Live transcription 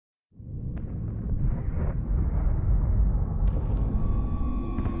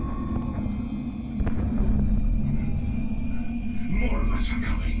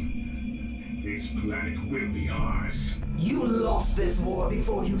planet will be ours. You lost this war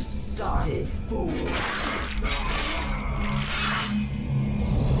before you started, fool.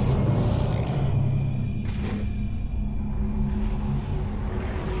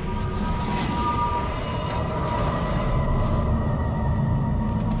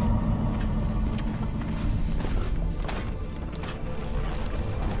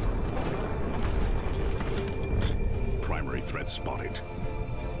 Primary threat spotted.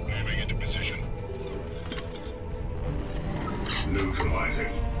 Moving into position.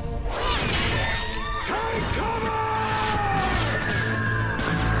 Neutralizing. Take cover!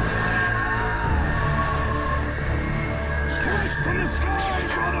 Strike from the sky,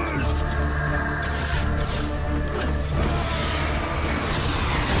 brothers!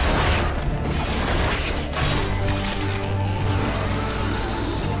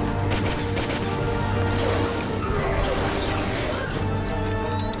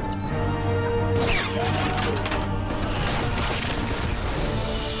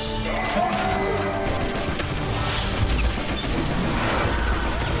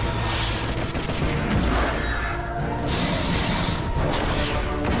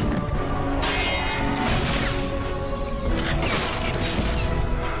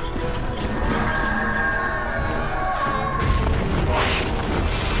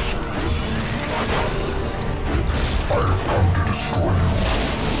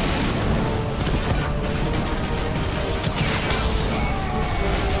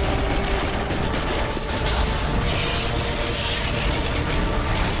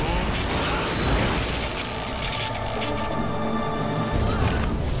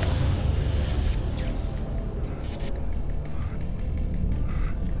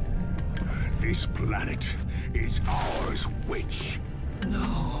 This planet is ours, witch.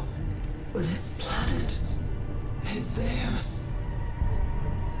 No, this planet is theirs.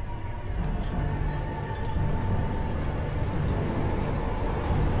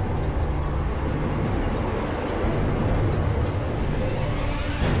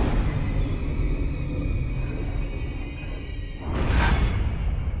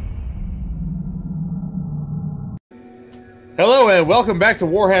 Hello and welcome back to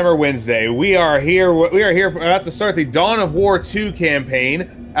Warhammer Wednesday. We are here about to start the Dawn of War 2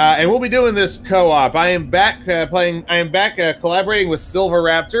 campaign, and we'll be doing this co-op. I am back collaborating with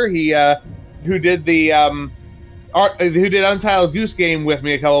Silverraptor. He who did the Untitled Goose Game with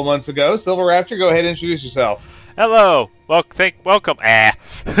me a couple months ago. Silverraptor, go ahead and introduce yourself. Hello. Welcome. Thanks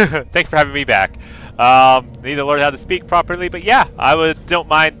for having me back. Need to learn how to speak properly, but yeah, don't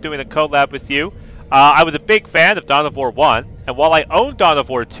mind doing a collab with you. I was a big fan of Dawn of War 1, and while I own Dawn of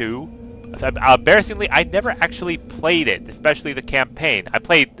War 2, embarrassingly, I never actually played it, especially the campaign. I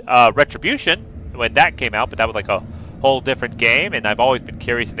played Retribution when that came out, but that was like a whole different game, and I've always been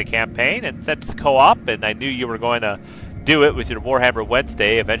curious in the campaign, and since it's co-op, and I knew you were going to do it with your Warhammer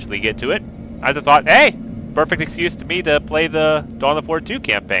Wednesday, eventually get to it, I just thought, hey, perfect excuse to me to play the Dawn of War 2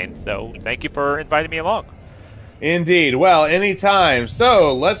 campaign, so thank you for inviting me along. Indeed. Well, anytime.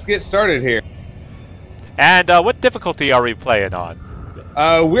 So, let's get started here. And what difficulty are we playing on?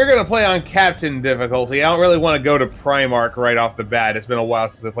 We're going to play on Captain difficulty. I don't really want to go to Primarch right off the bat. It's been a while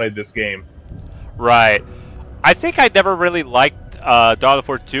since I played this game. Right. I think I never really liked Dawn of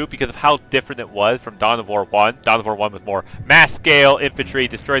War 2 because of how different it was from Dawn of War 1. Dawn of War 1 was more mass-scale infantry,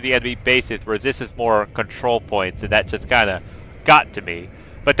 destroy the enemy bases, whereas this is more control points, and that just kind of got to me.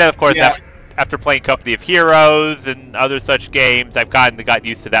 But then, of course, yeah. after playing Company of Heroes and other such games, I've kind of got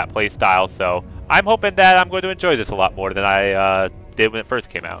used to that play style, so I'm hoping that I'm going to enjoy this a lot more than I did when it first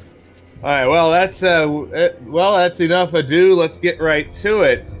came out. All right, well, that's enough ado. Let's get right to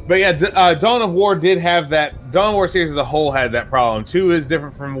it. But yeah, Dawn of War did have that. Dawn of War series as a whole had that problem. 2 is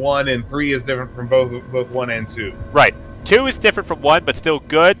different from 1, and 3 is different from both 1 and 2. Right. 2 is different from 1, but still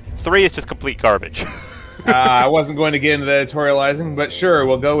good. 3 is just complete garbage. I wasn't going to get into the editorializing, but sure,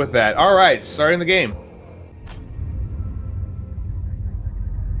 we'll go with that. All right, starting the game.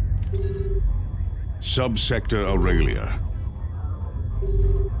 Subsector Aurelia.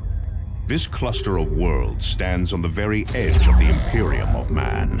 This cluster of worlds stands on the very edge of the Imperium of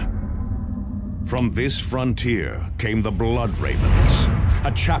Man. From this frontier came the Blood Ravens,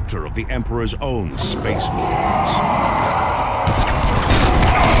 a chapter of the Emperor's own Space Marines.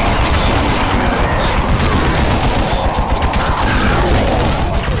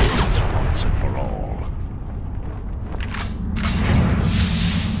 Once and for all.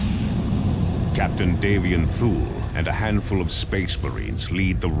 Captain Davian Thule and a handful of Space Marines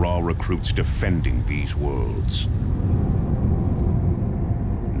lead the raw recruits defending these worlds.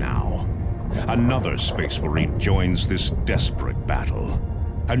 Now, another Space Marine joins this desperate battle.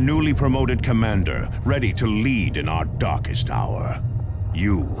 a newly promoted commander ready to lead in our darkest hour.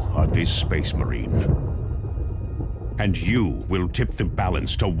 You are this Space Marine. And you will tip the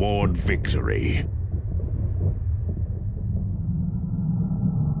balance toward victory.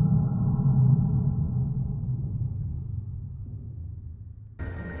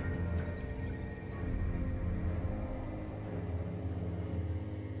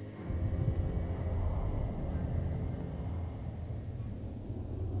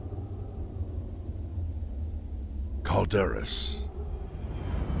 Calderis.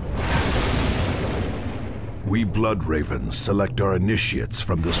 We Blood Ravens select our initiates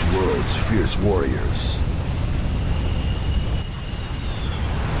from this world's fierce warriors.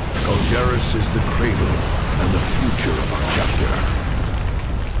 Calderis is the cradle and the future of our chapter.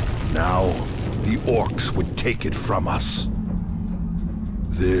 Now, the Orcs would take it from us.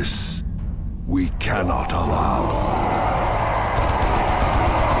 This, we cannot allow.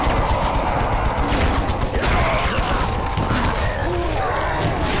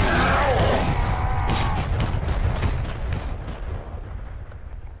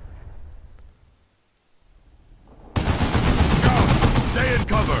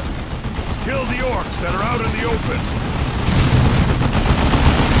 That are out in the open.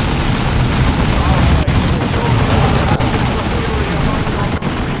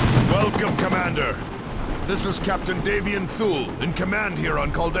 Welcome, Commander. This is Captain Davian Thule, in command here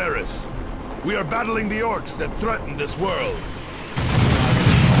on Calderis. We are battling the Orcs that threaten this world.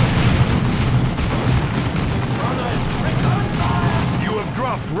 You have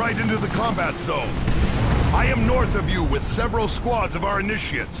dropped right into the combat zone. I am north of you with several squads of our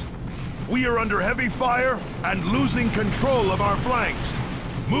initiates. We are under heavy fire and losing control of our flanks.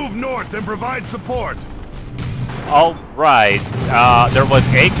 Move north and provide support. All right. There was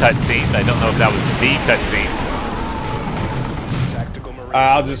a cutscene. I don't know if that was the cutscene.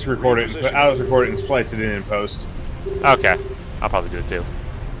 I'll just record it. I'll just record it and splice it in post. Okay. I'll probably do it too.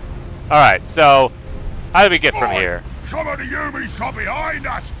 All right. So, how do we get from here? Some of the Yumis come behind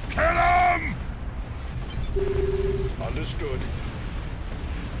us. Kill them! Understood.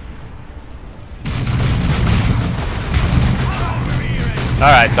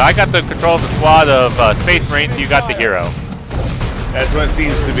 Alright, so I got the control of the squad of Space Marines, you got the hero. That's what it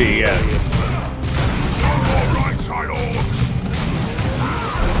seems to be, yes. Right side, Orcs.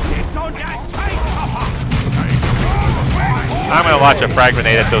 I'm gonna launch a frag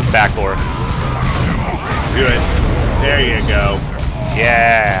grenade at those back orcs. Do it. There you go.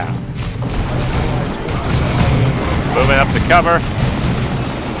 Yeah. Moving up to cover.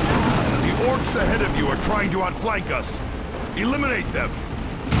 The Orcs ahead of you are trying to outflank us. Eliminate them.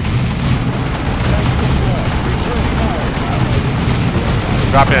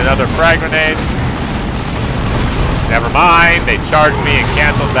 Dropping another frag grenade. Never mind, they charged me and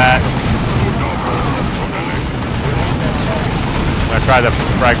canceled that. I'm gonna try to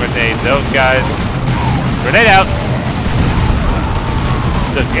frag grenade those guys. Grenade out!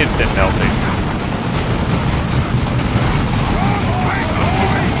 Just instant melting.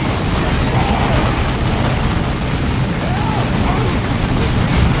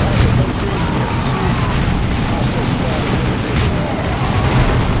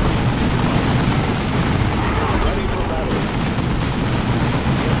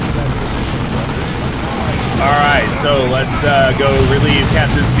 Alright, so let's go relieve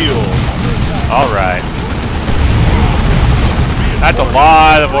Captain Fuel. Alright. That's a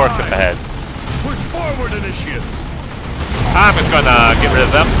lot of orcs up ahead. Push forward, initiates. I'm just gonna get rid of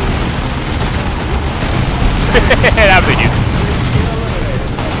them. That was a use.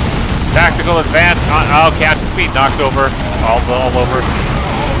 Tactical advance. Oh, Captain Speed knocked over. All over.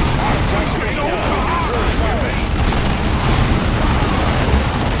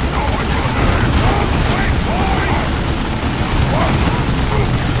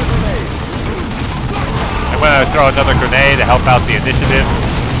 I'm gonna throw another grenade to help out the initiative.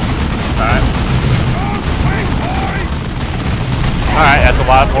 Alright. Alright, that's a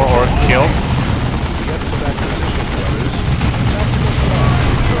lot more orcs killed.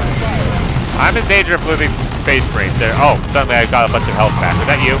 I'm in danger of losing Space Marines there. Oh, suddenly I got a bunch of health back. Was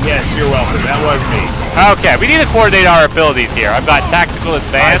that you? Yes, you're welcome. That was me. Okay, we need to coordinate our abilities here. I've got Tactical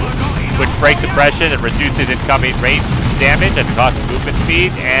Advance, which breaks suppression and reduces incoming range damage at the cost of movement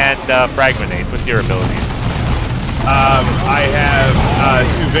speed, and frag grenades. What's your abilities? I have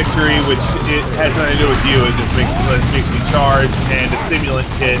two victory, which it has nothing to do with you. It just makes me charge, and a stimulant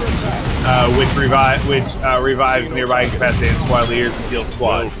kit, which revives nearby incapacitated squad leaders and heals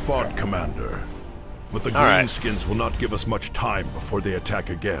Well squads. fought, Commander. But the All right. Greenskins will not give us much time before they attack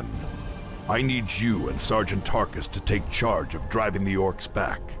again. I need you and Sergeant Tarkus to take charge of driving the orcs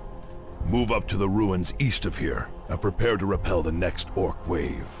back. Move up to the ruins east of here and prepare to repel the next orc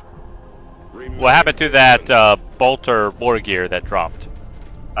wave. What happened to that bolter war gear that dropped?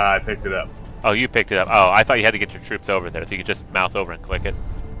 I picked it up. Oh, you picked it up. Oh, I thought you had to get your troops over there, so you could just mouse over and click it.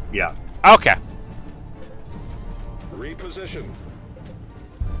 Yeah. Okay. Reposition.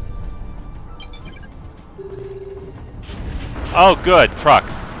 Oh, good.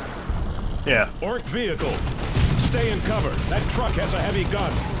 Trucks. Yeah. Orc vehicle. Stay in cover. That truck has a heavy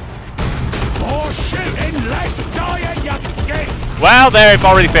gun. More shooting, less dying, you gits! Well, they've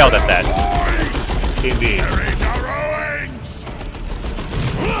already failed at that. Indeed.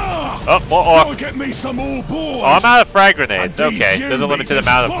 Oh, more Go orcs. get me some more boys! Oh, I'm out of frag grenades. And these Okay, there's a limited humans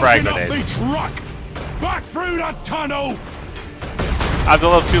amount is of frag fucking up grenades. me truck! Back through the tunnel! I was a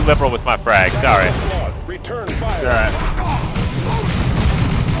little too liberal with my frags. Sorry. Return fire. Alright.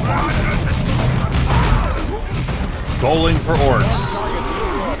 Bowling for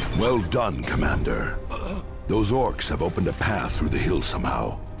orcs. Well done, Commander. Those orcs have opened a path through the hill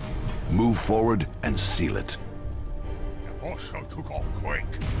somehow. Move forward and seal it. The boss took off quick.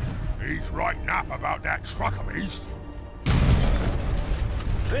 He's right nap about that truck of his.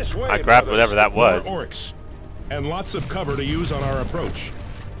 This way, I grabbed brothers. whatever that was. More orcs. And lots of cover to use on our approach.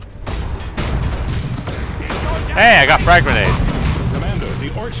 Hey, I got frag grenades. Commander, the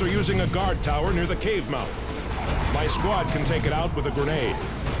orcs are using a guard tower near the cave mouth. My squad can take it out with a grenade.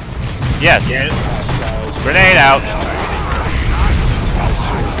 Yes. Grenade out.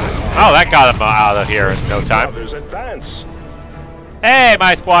 Oh, that got him out of here in no time. Brothers, advance. Hey,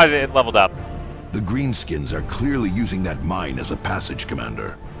 my squad leveled up. The Greenskins are clearly using that mine as a passage,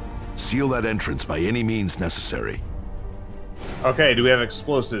 Commander. Seal that entrance by any means necessary. Okay, do we have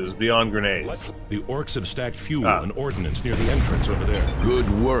explosives beyond grenades? The orcs have stacked fuel and ordnance near the entrance over there. Good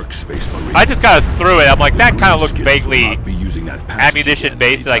work, Space Marine. I just kind of threw it. I'm like, that kind of looked Greenskins will vaguely not be using that passage ammunition again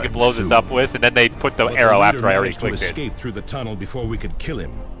based that I could anytime blow this soon. up with, and then they put the But arrow leader after I already managed to clicked it. escape through the tunnel before we could kill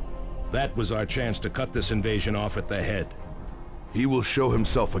him. That was our chance to cut this invasion off at the head. He will show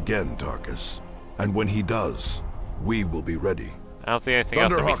himself again, Tarkus. And when he does, we will be ready. I don't see anything else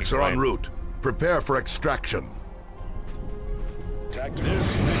that we Thunderhawks can are en claim. route. Prepare for extraction.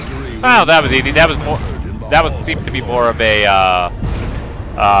 Oh, that was easy. That was more. That was seems to be more of a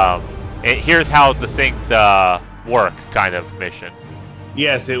here's how the things work kind of mission.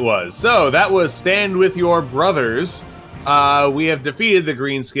 Yes, it was. So that was Stand With Your Brothers. We have defeated the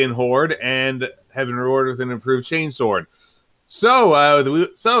Greenskin Horde and have been rewarded with an improved chainsword.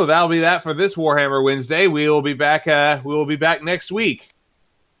 So, so that'll be that for this Warhammer Wednesday. We will be back. We will be back next week.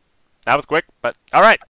 That was quick, but all right.